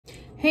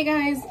Hey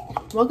guys,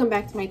 welcome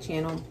back to my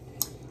channel.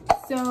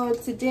 So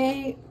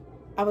today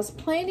I was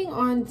planning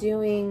on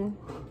doing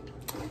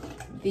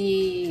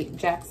the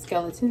Jack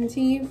Skeleton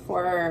tea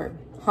for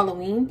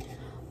Halloween,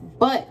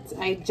 but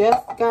I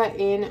just got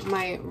in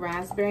my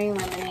raspberry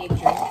lemonade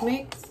drink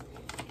mix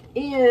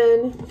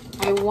and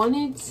I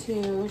wanted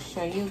to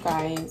show you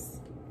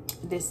guys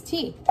this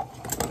tea.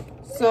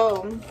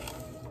 So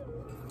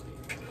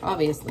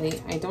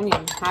obviously I don't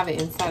even have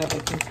it inside of a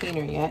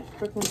container yet.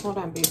 Hold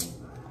on, baby.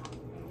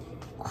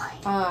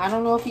 I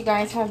don't know if you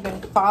guys have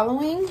been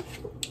following,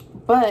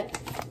 but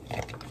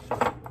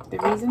the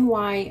reason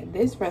why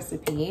this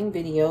recipe and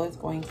video is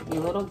going to be a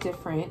little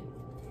different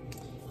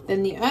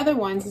than the other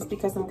ones is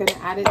because I'm going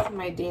to add it to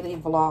my daily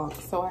vlog.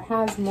 So it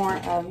has more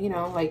of, you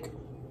know, like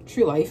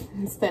true life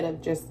instead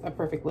of just a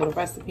perfect little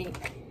recipe.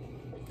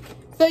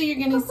 So you're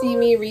going to see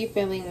me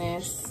refilling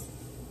this.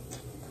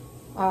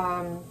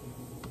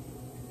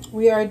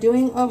 We are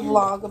doing a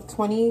vlog of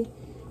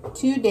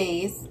 22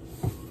 days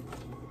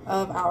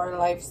of our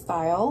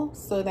lifestyle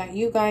so that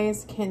you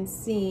guys can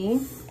see,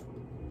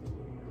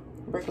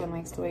 Brooklyn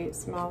likes the way it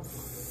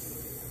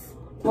smells,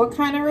 what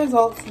kind of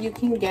results you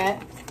can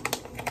get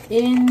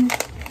in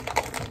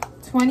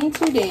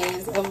 22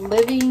 days of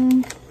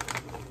living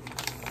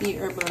the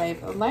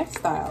Herbalife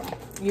lifestyle.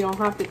 You don't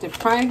have to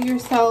deprive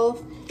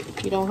yourself.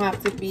 You don't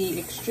have to be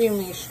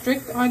extremely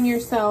strict on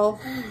yourself.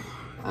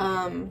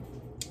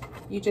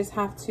 You just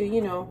have to,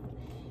 you know,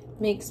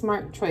 make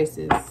smart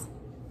choices,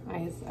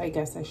 I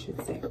guess I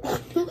should say.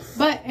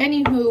 But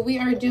anywho, we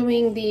are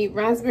doing the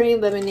raspberry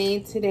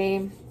lemonade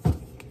today.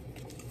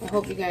 I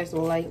hope you guys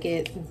will like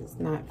it since it's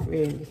not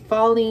really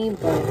falling,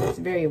 but it's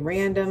very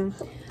random.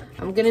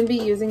 I'm going to be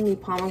using the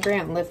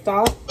pomegranate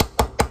liftoff.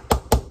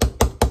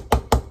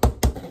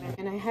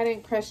 And I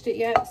hadn't crushed it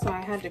yet, so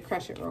I had to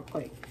crush it real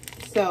quick.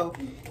 So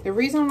the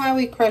reason why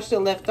we crushed the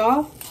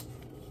liftoff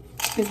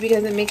is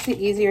because it makes it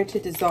easier to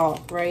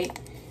dissolve, right?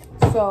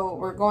 So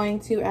we're going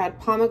to add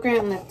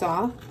pomegranate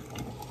liftoff.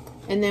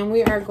 And then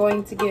we are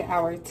going to get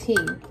our tea.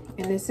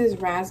 And this is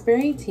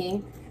raspberry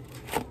tea.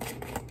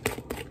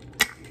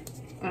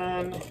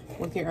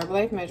 With your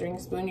Herbalife measuring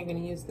spoon, you're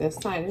going to use this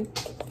side.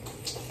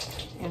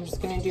 I'm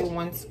just going to do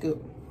 1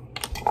 scoop.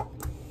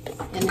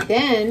 And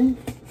then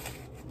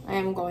I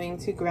am going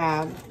to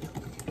grab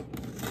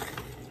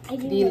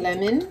the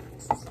lemon.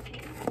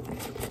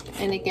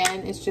 And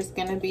again, it's just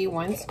going to be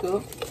 1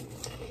 scoop.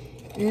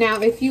 Now,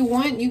 if you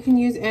want, you can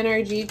use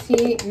NRG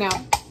tea.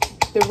 Now,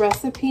 the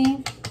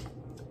recipe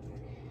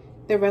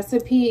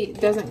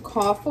doesn't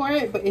call for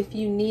it, but if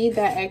you need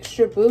that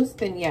extra boost,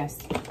 then yes,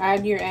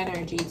 add your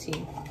NRG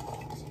tea.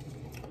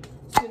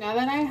 So now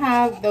that I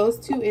have those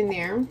two in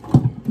there,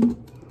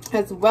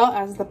 as well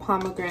as the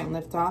pomegranate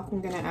liftoff, I'm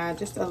going to add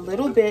just a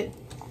little bit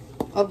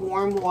of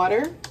warm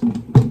water.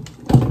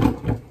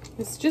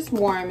 It's just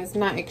warm. It's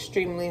not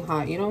extremely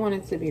hot. You don't want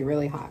it to be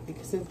really hot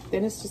because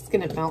then it's just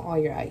going to melt all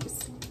your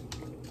ice.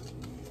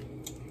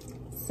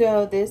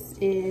 So this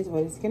is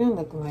what it's going to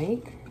look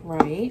like,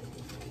 right?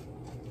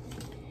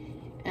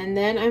 And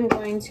then I'm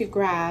going to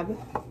grab,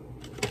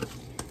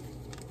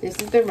 this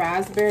is the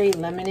raspberry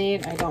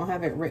lemonade. I don't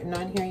have it written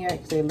on here yet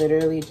because I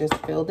literally just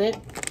filled it.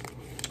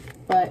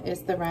 But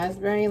it's the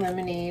raspberry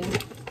lemonade.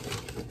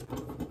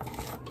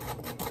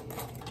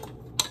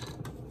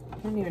 I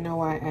don't even know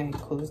why I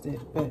closed it.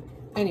 But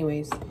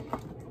anyways,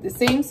 the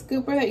same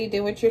scooper that you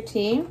did with your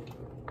tea,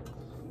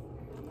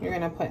 you're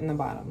going to put in the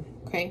bottom,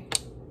 okay?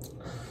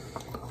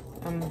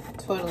 I'm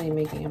totally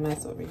making a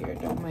mess over here.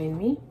 Don't mind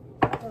me.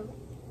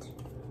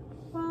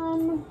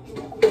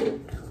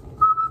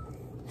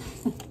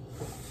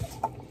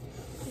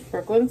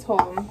 Brooklyn's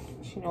home.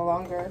 She no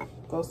longer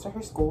goes to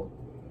her school.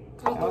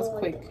 That was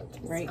quick,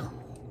 right?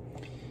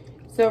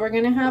 So we're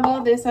going to have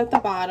all this at the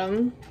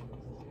bottom.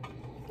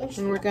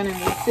 And we're going to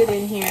mix it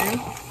in here.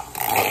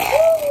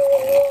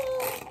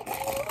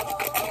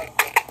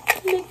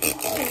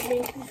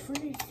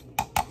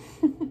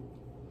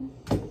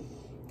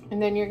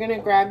 And then you're going to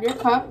grab your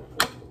cup.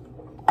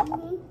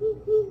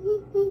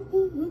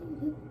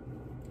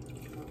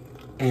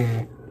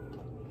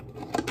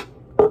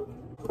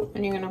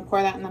 And you're going to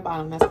pour that in the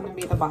bottom. That's going to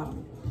be the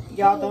bottom.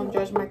 Y'all don't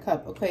judge my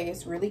cup, okay?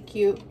 It's really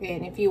cute.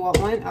 And if you want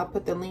one, I'll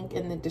put the link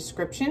in the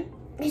description.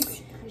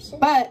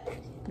 But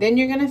then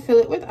you're going to fill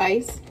it with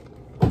ice.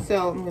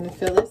 So I'm going to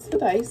fill this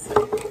with ice.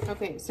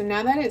 Okay, so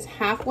now that it's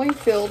halfway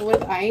filled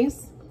with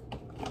ice,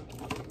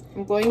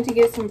 I'm going to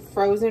get some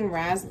frozen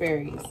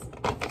raspberries.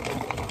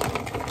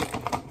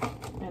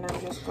 And I'm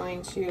just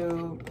going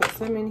to put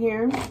some in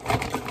here.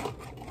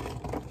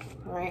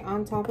 Right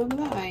on top of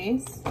the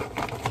ice.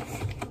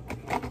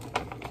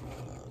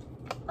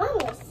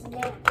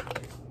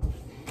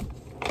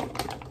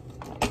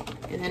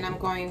 And then I'm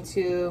going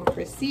to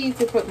proceed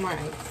to put more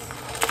ice.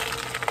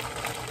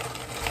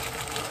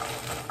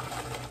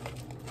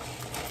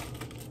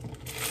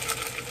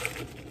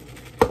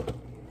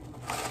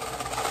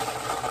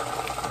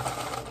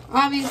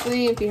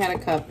 Obviously, if you had a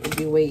cup, it'd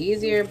be way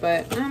easier,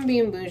 but I'm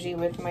being bougie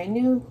with my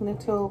new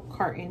little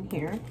carton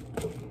here.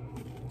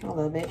 I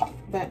love it.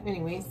 But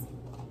anyways,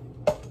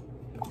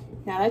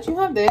 Now that you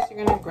have this,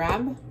 you're gonna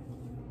grab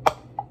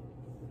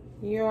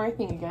your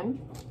thing again.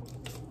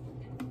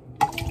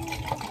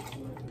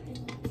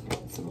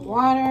 Add some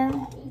water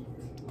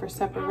for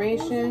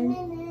separation.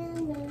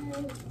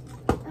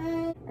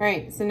 All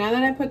right, so now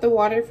that I put the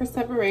water for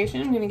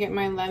separation, I'm gonna get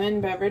my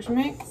lemon beverage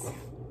mix,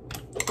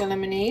 the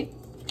lemonade,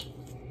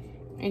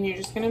 and you're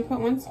just gonna put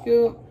 1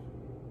 scoop,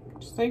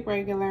 just like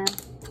regular.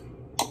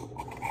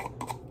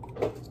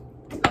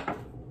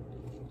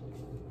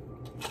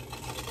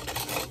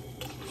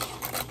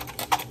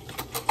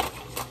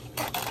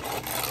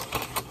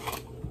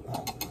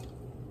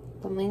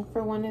 The link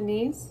for one of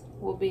these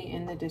will be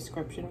in the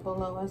description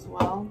below as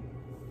well.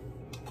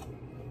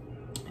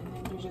 And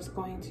then you're just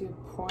going to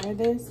pour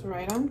this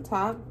right on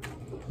top.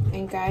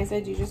 And guys, I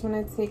do just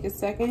want to take a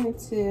second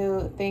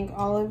to thank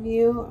all of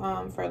you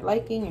for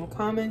liking and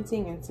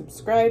commenting and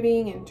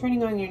subscribing and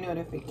turning on your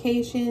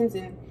notifications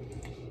and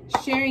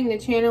sharing the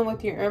channel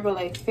with your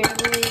Herbalife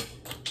family.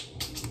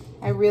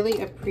 I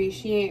really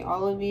appreciate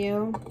all of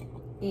you,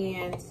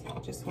 and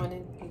just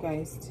wanted you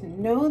guys to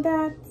know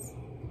that.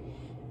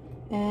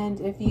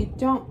 And if you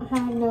don't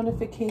have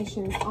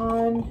notifications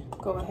on,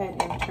 go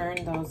ahead and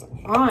turn those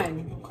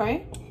on,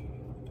 okay?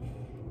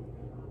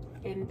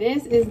 And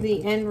this is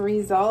the end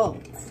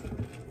result.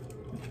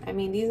 I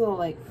mean, these will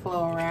like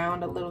flow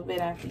around a little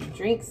bit after you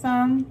drink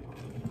some.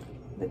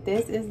 But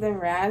this is the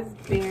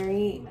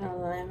raspberry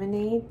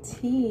lemonade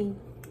tea.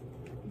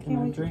 Can't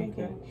wait to drink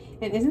it.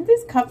 And isn't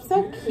this cup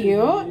so cute?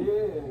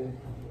 Yeah.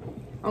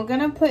 I'm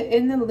gonna put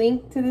in the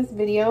link to this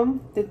video,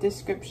 the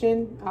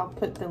description. I'll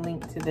put the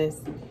link to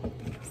this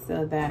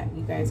so that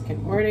you guys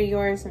can order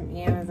yours from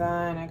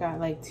Amazon. I got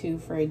like 2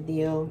 for a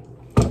deal.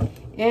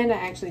 And I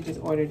actually just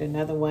ordered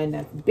another one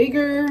that's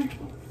bigger.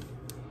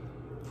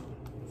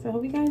 So I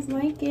hope you guys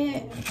like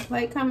it.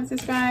 Like, comment,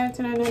 subscribe,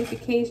 turn on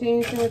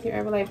notifications, share with your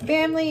Herbalife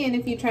family. And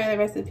if you try the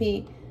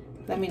recipe,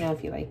 let me know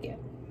if you like it.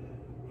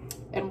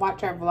 And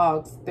watch our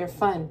vlogs. They're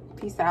fun.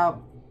 Peace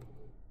out.